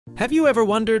Have you ever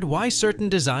wondered why certain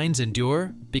designs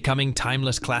endure, becoming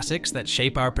timeless classics that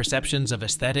shape our perceptions of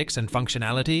aesthetics and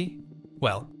functionality?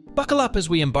 Well, buckle up as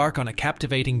we embark on a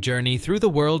captivating journey through the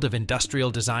world of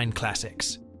industrial design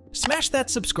classics. Smash that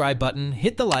subscribe button,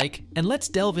 hit the like, and let's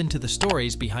delve into the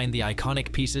stories behind the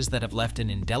iconic pieces that have left an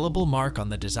indelible mark on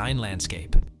the design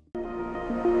landscape.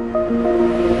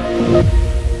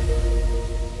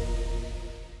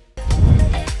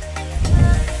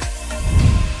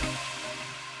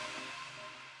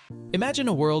 Imagine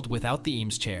a world without the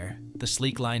Eames chair, the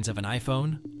sleek lines of an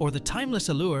iPhone, or the timeless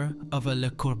allure of a Le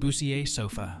Corbusier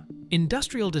sofa.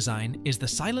 Industrial design is the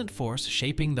silent force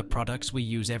shaping the products we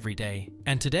use every day,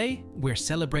 and today we're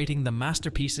celebrating the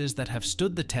masterpieces that have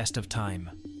stood the test of time.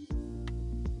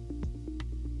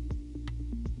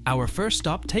 Our first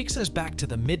stop takes us back to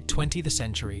the mid-20th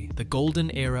century, the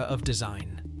golden era of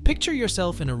design. Picture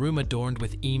yourself in a room adorned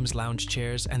with Eames lounge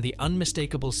chairs and the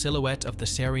unmistakable silhouette of the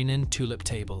Saarinen tulip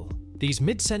table. These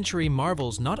mid-century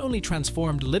marvels not only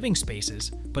transformed living spaces,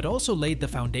 but also laid the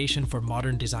foundation for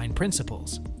modern design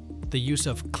principles. The use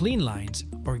of clean lines,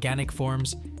 organic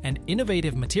forms, and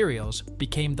innovative materials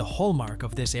became the hallmark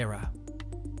of this era.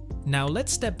 Now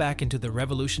let's step back into the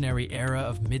revolutionary era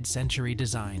of mid-century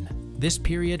design. This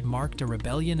period marked a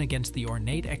rebellion against the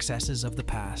ornate excesses of the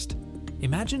past.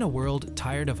 Imagine a world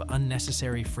tired of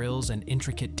unnecessary frills and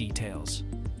intricate details.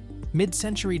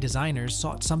 Mid-century designers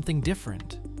sought something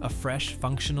different, a fresh,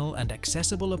 functional, and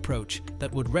accessible approach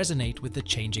that would resonate with the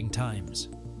changing times.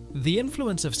 The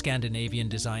influence of Scandinavian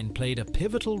design played a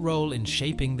pivotal role in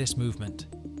shaping this movement.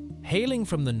 Hailing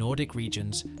from the Nordic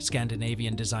regions,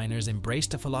 Scandinavian designers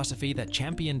embraced a philosophy that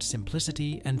championed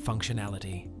simplicity and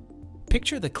functionality.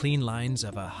 Picture the clean lines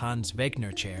of a Hans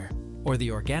Wegner chair, or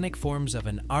the organic forms of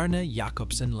an Arne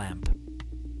Jacobsen lamp.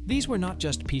 These were not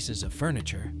just pieces of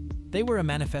furniture, they were a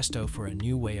manifesto for a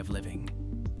new way of living.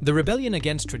 The rebellion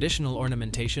against traditional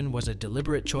ornamentation was a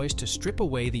deliberate choice to strip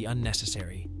away the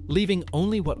unnecessary, leaving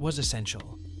only what was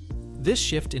essential. This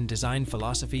shift in design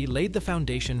philosophy laid the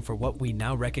foundation for what we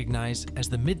now recognize as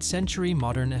the mid-century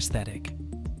modern aesthetic.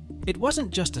 It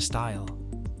wasn't just a style,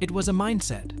 it was a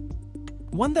mindset.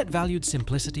 One that valued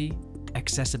simplicity,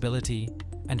 accessibility,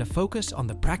 and a focus on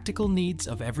the practical needs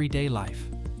of everyday life.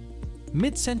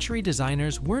 Mid-century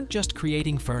designers weren't just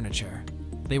creating furniture,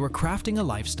 they were crafting a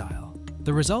lifestyle.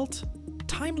 The result?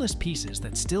 Timeless pieces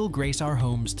that still grace our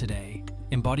homes today,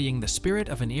 embodying the spirit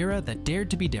of an era that dared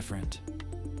to be different.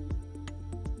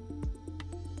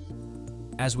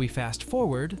 As we fast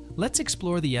forward, let's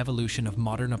explore the evolution of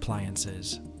modern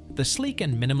appliances. The sleek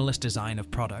and minimalist design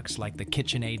of products like the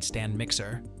KitchenAid stand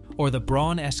mixer or the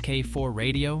Braun SK4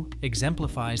 radio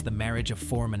exemplifies the marriage of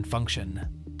form and function.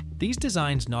 These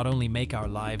designs not only make our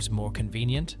lives more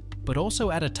convenient, but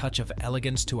also add a touch of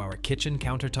elegance to our kitchen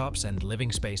countertops and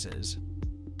living spaces.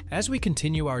 As we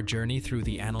continue our journey through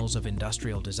the annals of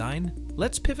industrial design,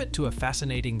 let's pivot to a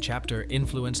fascinating chapter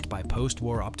influenced by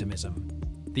post-war optimism.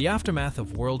 The aftermath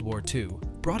of World War II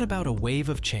brought about a wave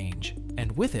of change,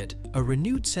 and with it, a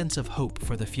renewed sense of hope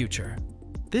for the future.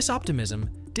 This optimism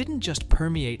didn't just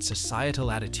permeate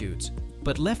societal attitudes,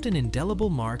 but left an indelible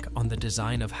mark on the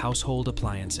design of household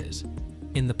appliances.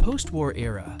 In the post-war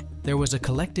era, there was a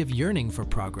collective yearning for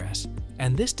progress,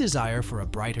 and this desire for a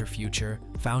brighter future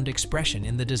found expression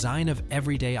in the design of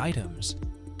everyday items.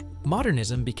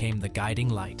 Modernism became the guiding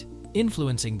light,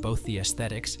 influencing both the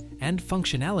aesthetics and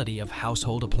functionality of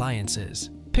household appliances.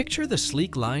 Picture the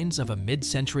sleek lines of a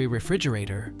mid-century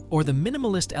refrigerator or the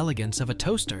minimalist elegance of a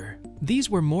toaster. These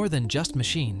were more than just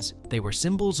machines, they were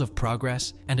symbols of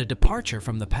progress and a departure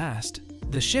from the past.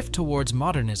 The shift towards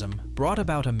modernism brought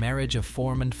about a marriage of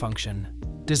form and function.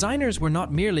 Designers were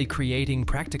not merely creating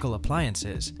practical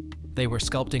appliances, they were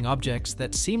sculpting objects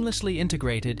that seamlessly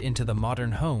integrated into the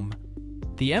modern home.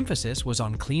 The emphasis was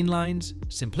on clean lines,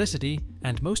 simplicity,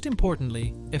 and most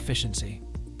importantly, efficiency.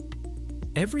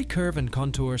 Every curve and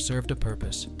contour served a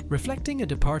purpose, reflecting a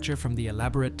departure from the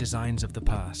elaborate designs of the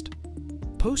past.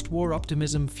 Post-war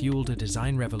optimism fueled a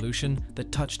design revolution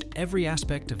that touched every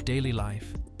aspect of daily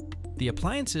life. The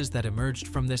appliances that emerged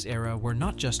from this era were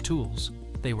not just tools,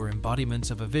 they were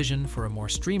embodiments of a vision for a more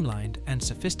streamlined and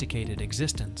sophisticated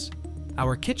existence.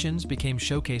 Our kitchens became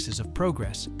showcases of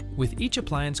progress, with each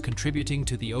appliance contributing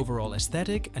to the overall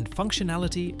aesthetic and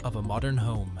functionality of a modern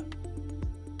home.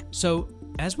 So,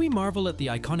 as we marvel at the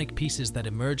iconic pieces that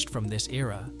emerged from this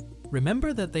era,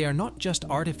 remember that they are not just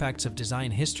artifacts of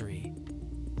design history.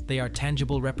 They are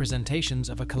tangible representations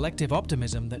of a collective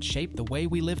optimism that shaped the way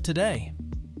we live today.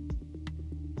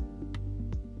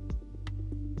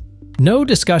 No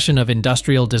discussion of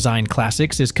industrial design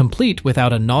classics is complete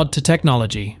without a nod to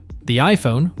technology. The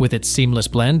iPhone, with its seamless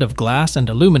blend of glass and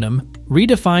aluminum,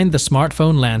 redefined the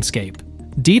smartphone landscape.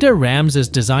 Dieter Rams'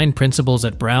 design principles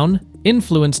at Braun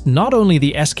influenced not only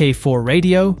the SK4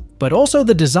 radio, but also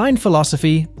the design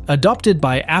philosophy adopted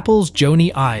by Apple's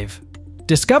Jony Ive.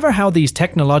 Discover how these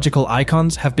technological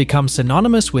icons have become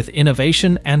synonymous with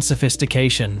innovation and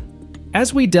sophistication.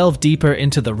 As we delve deeper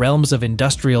into the realms of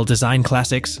industrial design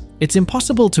classics, it's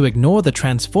impossible to ignore the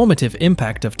transformative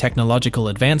impact of technological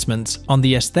advancements on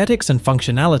the aesthetics and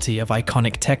functionality of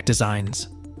iconic tech designs.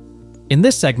 In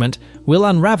this segment, we'll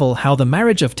unravel how the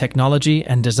marriage of technology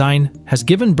and design has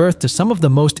given birth to some of the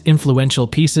most influential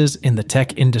pieces in the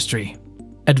tech industry.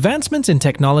 Advancements in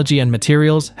technology and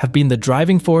materials have been the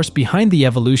driving force behind the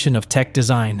evolution of tech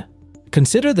design.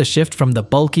 Consider the shift from the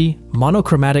bulky,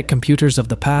 monochromatic computers of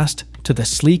the past to the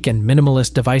sleek and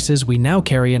minimalist devices we now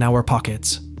carry in our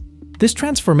pockets. This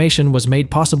transformation was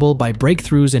made possible by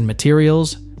breakthroughs in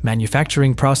materials,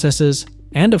 manufacturing processes,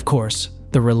 and of course,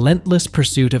 the relentless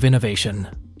pursuit of innovation.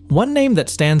 One name that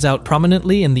stands out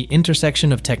prominently in the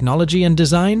intersection of technology and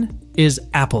design is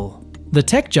Apple. The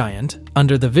tech giant,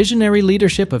 under the visionary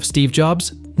leadership of Steve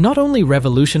Jobs, not only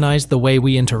revolutionized the way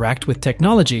we interact with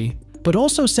technology, but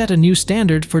also set a new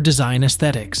standard for design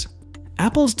aesthetics.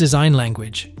 Apple's design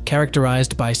language,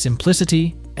 characterized by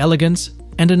simplicity, elegance,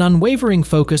 and an unwavering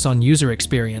focus on user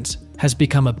experience, has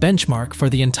become a benchmark for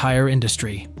the entire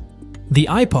industry. The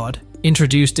iPod,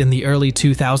 introduced in the early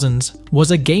 2000s,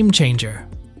 was a game changer.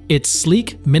 Its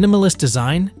sleek, minimalist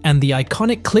design and the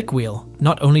iconic click wheel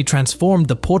not only transformed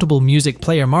the portable music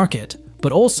player market,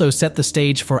 but also set the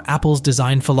stage for Apple's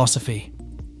design philosophy.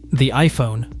 The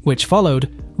iPhone, which followed,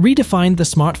 redefined the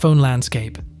smartphone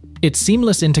landscape. Its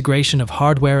seamless integration of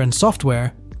hardware and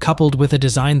software, coupled with a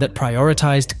design that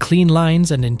prioritized clean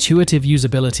lines and intuitive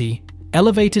usability,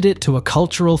 elevated it to a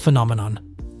cultural phenomenon.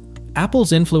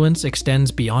 Apple's influence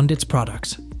extends beyond its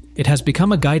products. It has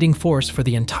become a guiding force for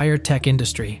the entire tech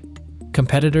industry.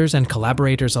 Competitors and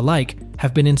collaborators alike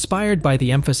have been inspired by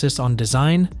the emphasis on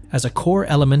design as a core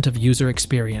element of user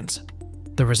experience.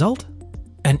 The result?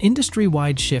 An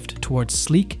industry-wide shift towards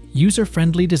sleek,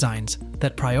 user-friendly designs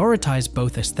that prioritize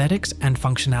both aesthetics and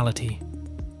functionality.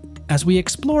 As we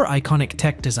explore iconic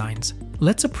tech designs,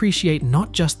 let's appreciate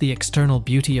not just the external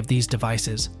beauty of these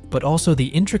devices, but also the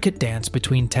intricate dance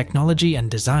between technology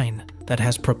and design that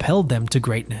has propelled them to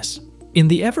greatness. In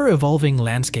the ever-evolving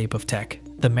landscape of tech,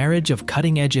 the marriage of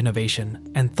cutting-edge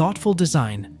innovation and thoughtful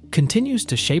design continues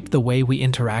to shape the way we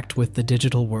interact with the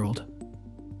digital world.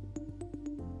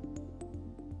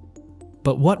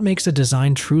 But what makes a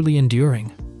design truly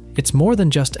enduring? It's more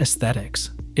than just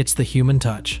aesthetics. It's the human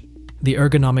touch, the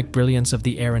ergonomic brilliance of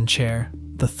the Aeron chair,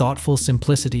 the thoughtful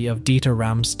simplicity of Dieter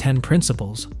Rams' 10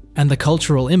 principles, and the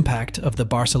cultural impact of the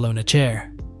Barcelona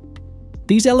chair.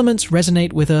 These elements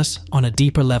resonate with us on a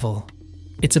deeper level.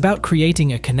 It's about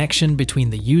creating a connection between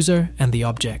the user and the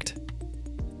object.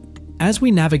 As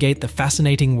we navigate the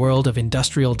fascinating world of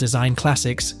industrial design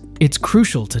classics, it's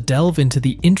crucial to delve into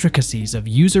the intricacies of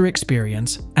user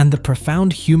experience and the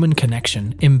profound human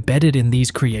connection embedded in these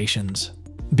creations.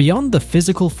 Beyond the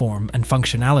physical form and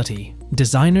functionality,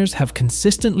 designers have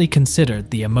consistently considered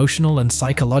the emotional and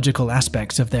psychological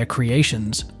aspects of their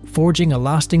creations, forging a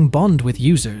lasting bond with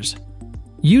users.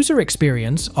 User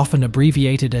experience, often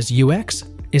abbreviated as UX,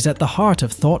 is at the heart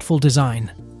of thoughtful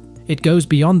design. It goes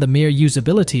beyond the mere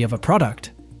usability of a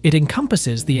product. It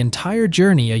encompasses the entire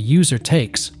journey a user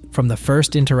takes, from the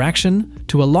first interaction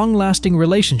to a long-lasting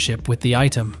relationship with the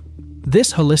item.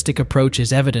 This holistic approach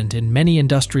is evident in many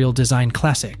industrial design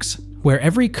classics, where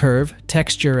every curve,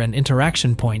 texture, and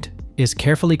interaction point is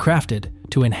carefully crafted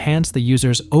to enhance the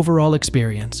user's overall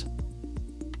experience.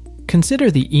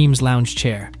 Consider the Eames lounge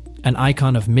chair, an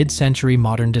icon of mid-century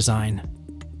modern design.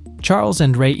 Charles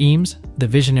and Ray Eames, the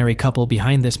visionary couple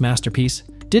behind this masterpiece,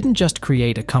 didn't just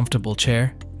create a comfortable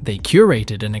chair, they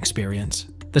curated an experience.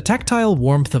 The tactile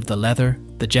warmth of the leather,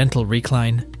 the gentle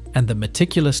recline, and the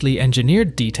meticulously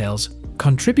engineered details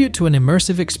contribute to an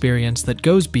immersive experience that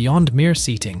goes beyond mere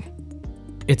seating.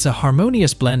 It's a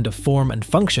harmonious blend of form and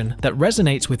function that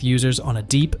resonates with users on a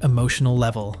deep emotional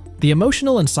level. The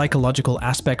emotional and psychological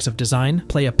aspects of design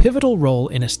play a pivotal role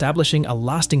in establishing a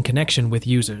lasting connection with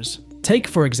users. Take,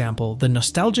 for example, the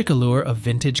nostalgic allure of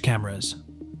vintage cameras.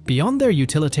 Beyond their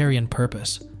utilitarian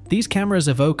purpose, these cameras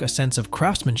evoke a sense of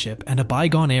craftsmanship and a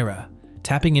bygone era,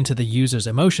 tapping into the user's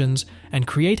emotions and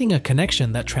creating a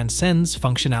connection that transcends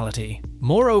functionality.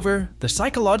 Moreover, the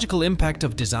psychological impact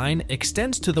of design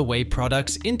extends to the way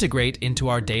products integrate into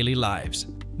our daily lives.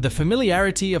 The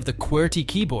familiarity of the QWERTY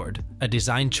keyboard, a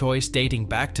design choice dating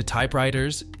back to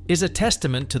typewriters, is a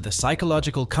testament to the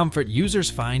psychological comfort users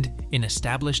find in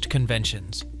established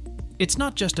conventions. It's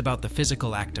not just about the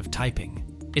physical act of typing.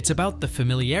 It's about the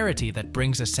familiarity that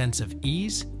brings a sense of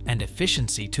ease and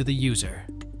efficiency to the user.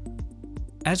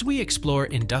 As we explore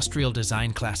industrial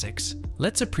design classics,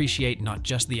 let's appreciate not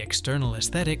just the external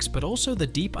aesthetics, but also the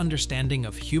deep understanding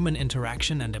of human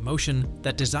interaction and emotion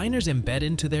that designers embed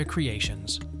into their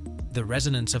creations. The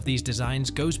resonance of these designs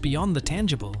goes beyond the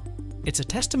tangible. It's a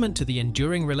testament to the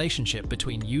enduring relationship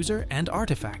between user and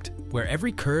artifact, where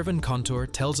every curve and contour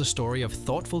tells a story of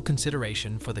thoughtful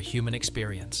consideration for the human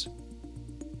experience.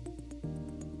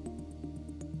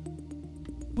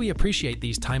 We appreciate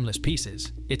these timeless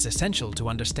pieces. It's essential to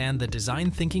understand the design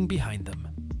thinking behind them.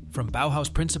 From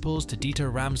Bauhaus principles to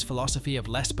Dieter Rams' philosophy of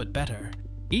less but better,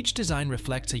 each design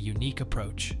reflects a unique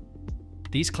approach.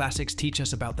 These classics teach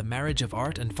us about the marriage of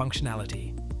art and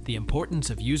functionality, the importance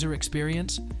of user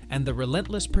experience, and the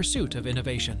relentless pursuit of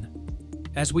innovation.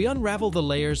 As we unravel the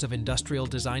layers of industrial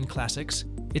design classics,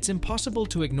 it's impossible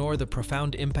to ignore the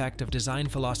profound impact of design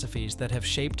philosophies that have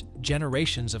shaped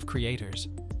generations of creators.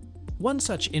 One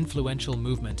such influential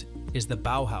movement is the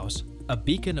Bauhaus, a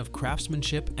beacon of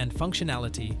craftsmanship and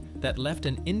functionality that left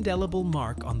an indelible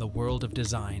mark on the world of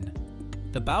design.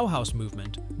 The Bauhaus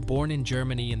movement, born in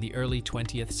Germany in the early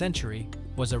 20th century,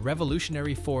 was a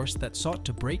revolutionary force that sought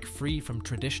to break free from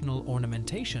traditional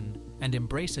ornamentation and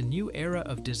embrace a new era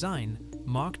of design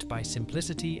marked by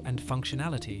simplicity and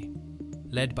functionality.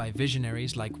 Led by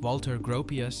visionaries like Walter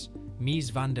Gropius, Mies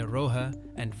van der Rohe,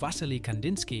 and Wassily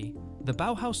Kandinsky, the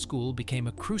Bauhaus school became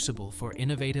a crucible for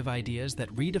innovative ideas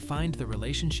that redefined the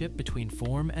relationship between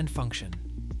form and function.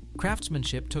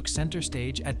 Craftsmanship took center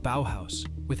stage at Bauhaus,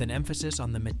 with an emphasis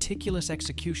on the meticulous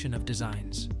execution of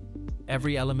designs.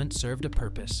 Every element served a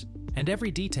purpose, and every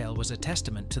detail was a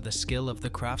testament to the skill of the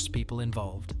craftspeople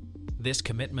involved. This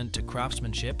commitment to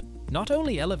craftsmanship not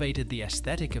only elevated the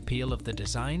aesthetic appeal of the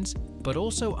designs, but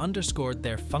also underscored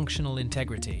their functional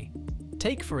integrity.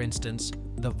 Take, for instance,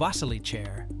 the Wassily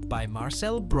chair by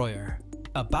Marcel Breuer,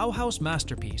 a Bauhaus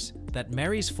masterpiece that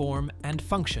marries form and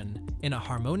function in a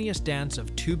harmonious dance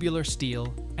of tubular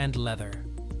steel and leather.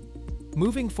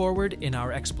 Moving forward in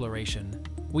our exploration,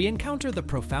 we encounter the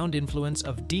profound influence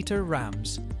of Dieter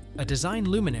Rams, a design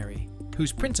luminary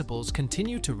whose principles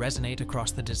continue to resonate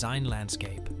across the design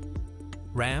landscape.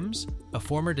 Rams, a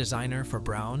former designer for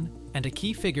Braun and a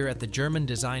key figure at the German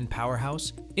design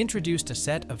powerhouse, introduced a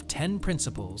set of 10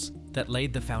 principles that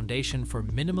laid the foundation for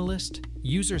minimalist,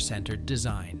 user-centered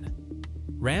design.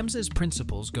 Rams's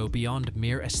principles go beyond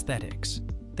mere aesthetics.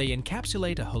 They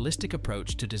encapsulate a holistic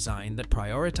approach to design that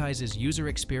prioritizes user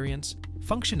experience,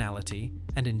 functionality,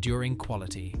 and enduring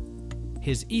quality.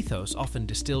 His ethos, often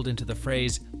distilled into the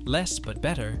phrase "less but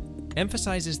better,"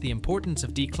 emphasizes the importance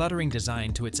of decluttering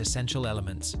design to its essential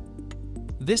elements.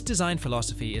 This design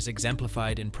philosophy is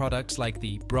exemplified in products like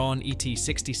the Braun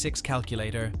ET66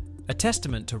 calculator, a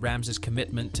testament to Rams's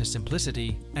commitment to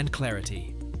simplicity and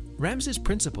clarity. Rams's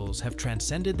principles have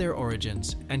transcended their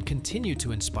origins and continue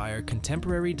to inspire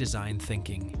contemporary design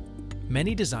thinking.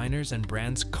 Many designers and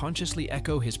brands consciously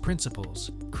echo his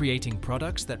principles, creating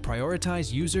products that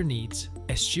prioritize user needs,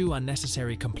 eschew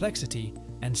unnecessary complexity,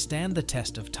 and stand the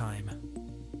test of time.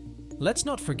 Let's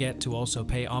not forget to also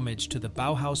pay homage to the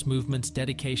Bauhaus movement's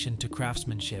dedication to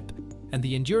craftsmanship and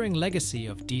the enduring legacy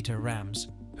of Dieter Rams,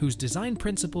 whose design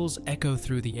principles echo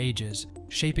through the ages,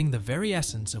 shaping the very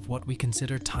essence of what we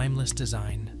consider timeless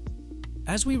design.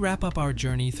 As we wrap up our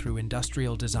journey through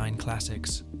industrial design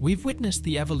classics, we've witnessed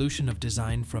the evolution of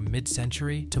design from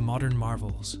mid-century to modern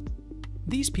marvels.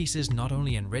 These pieces not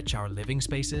only enrich our living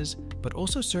spaces, but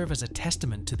also serve as a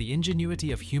testament to the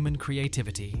ingenuity of human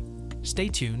creativity. Stay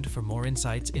tuned for more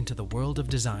insights into the world of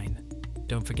design.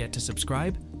 Don't forget to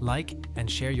subscribe, like, and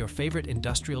share your favorite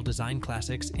industrial design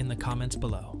classics in the comments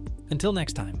below. Until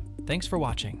next time, thanks for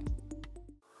watching.